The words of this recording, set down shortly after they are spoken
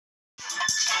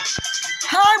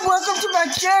to my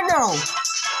channel.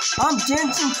 I'm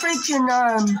dancing freaking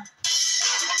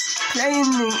playing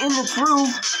in the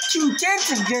groove to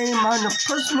dancing game on a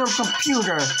personal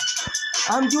computer.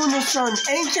 I'm doing this on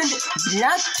Ancient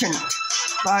Blatant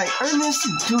by Ernest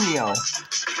Julio.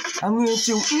 I'm going to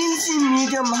do easy,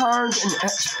 medium, hard, and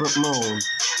expert mode.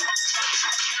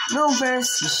 No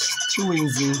best, it's too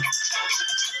easy.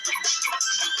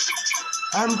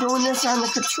 I'm doing this on the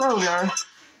controller.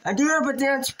 I do have a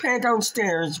dance pad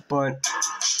downstairs, but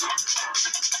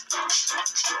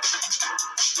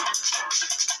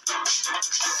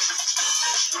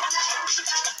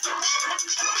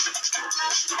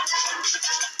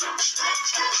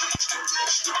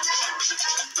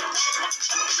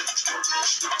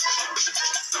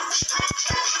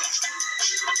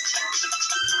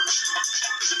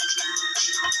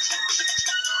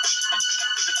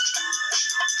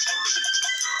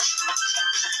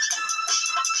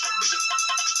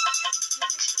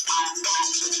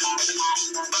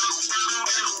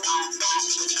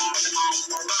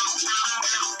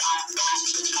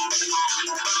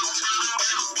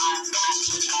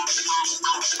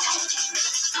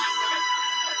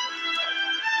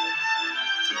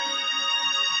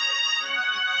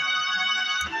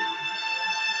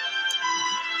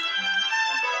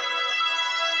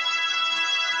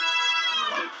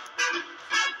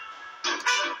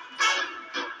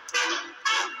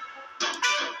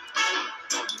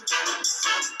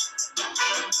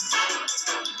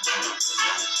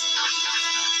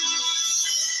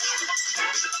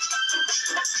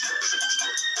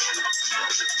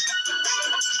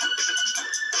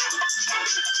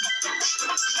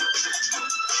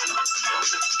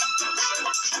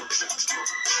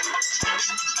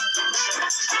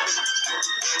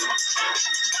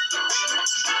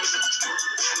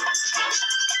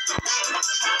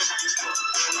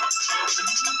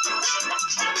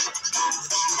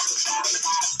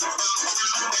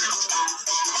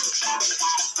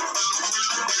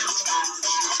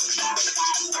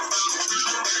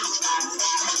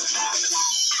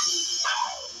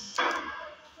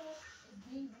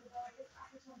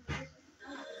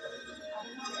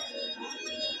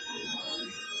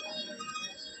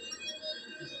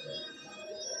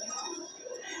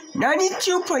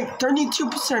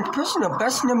 .32% personal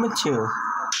best number 2.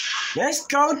 Let's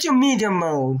go to medium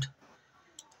mode.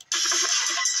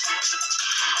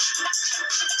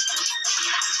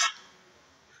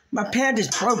 My pad is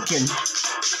broken.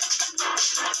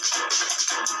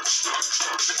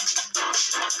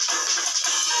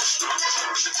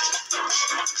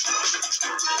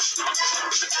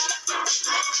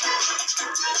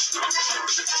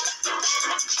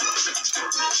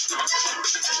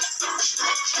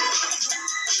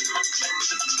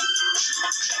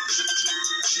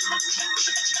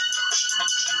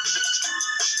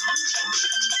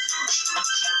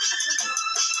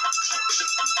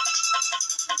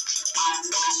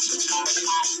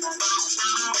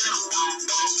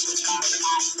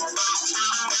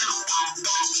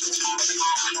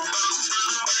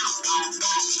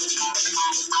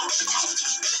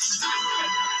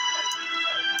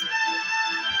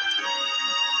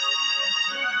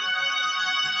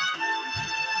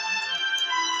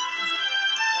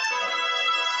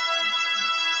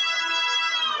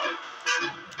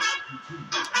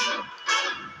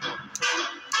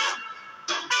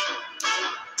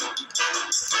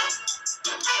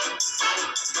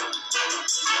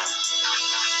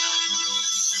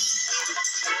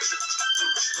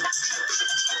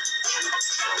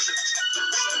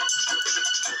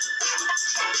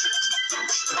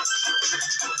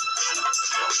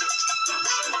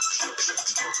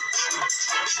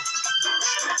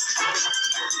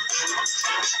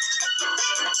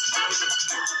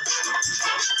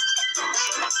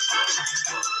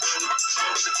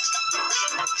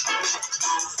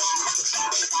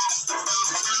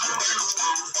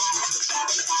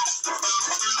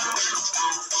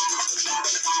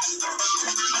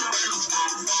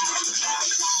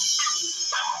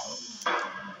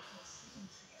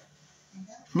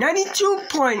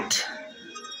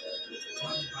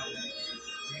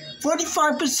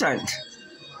 .45%.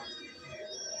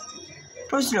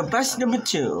 Personal best number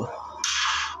 2.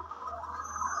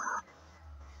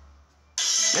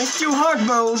 Let's do hard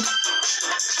mode.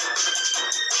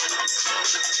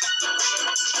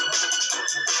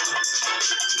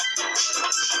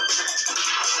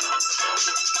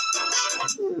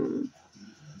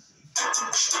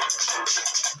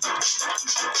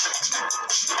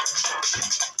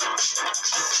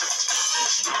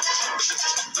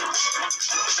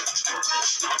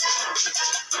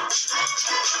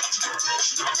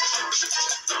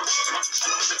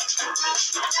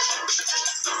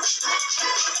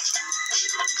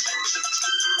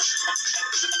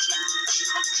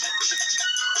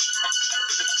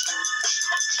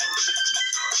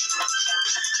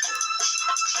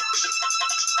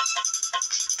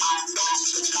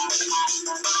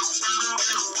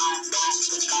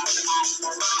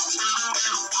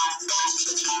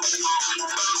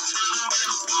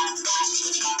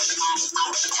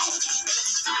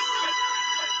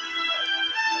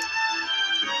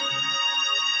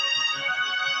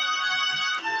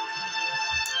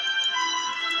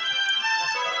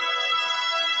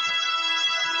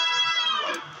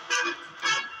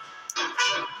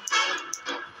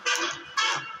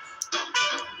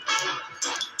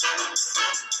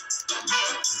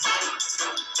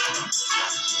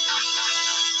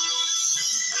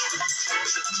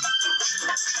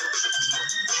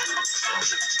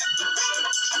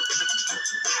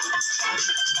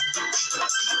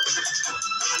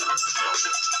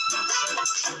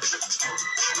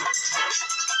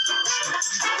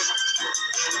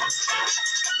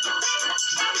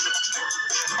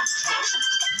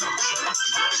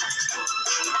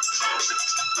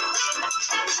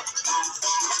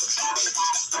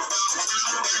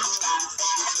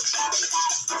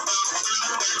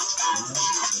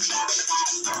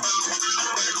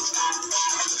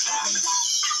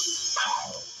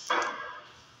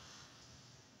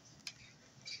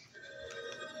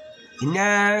 And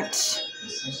that's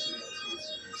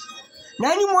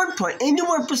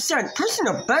 91.81%,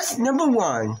 personal best number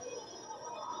 1.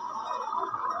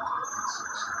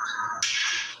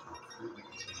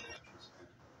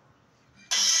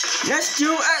 Let's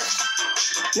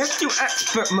do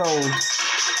expert mode.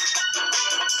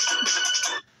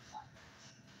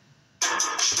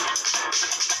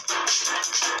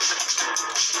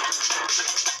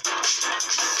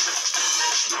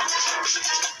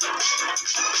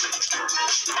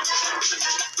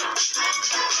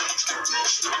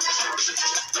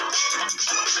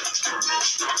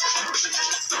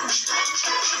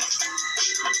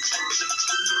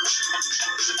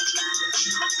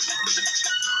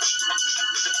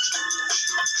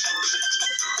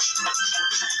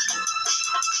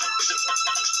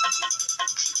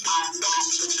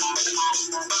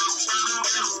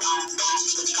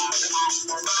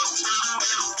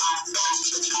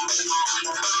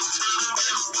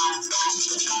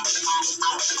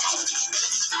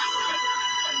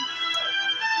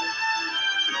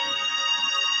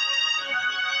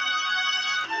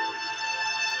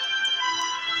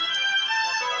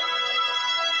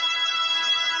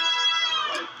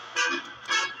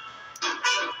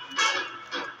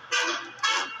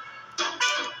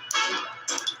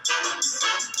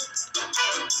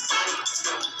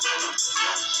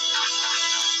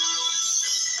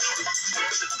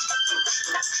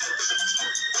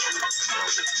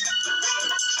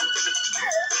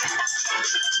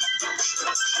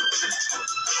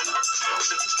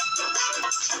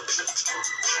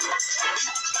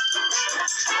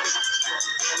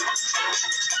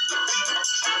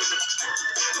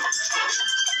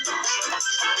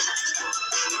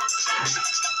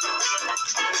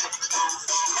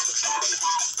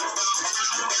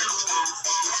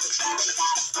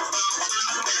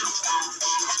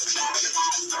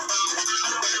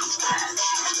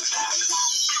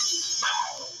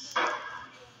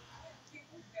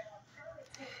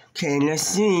 Okay, let's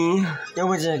see. That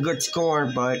was a good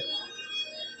score, but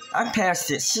I passed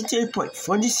it.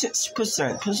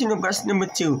 68.46%. Personal best number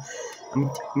 2.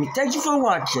 Thank you for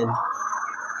watching.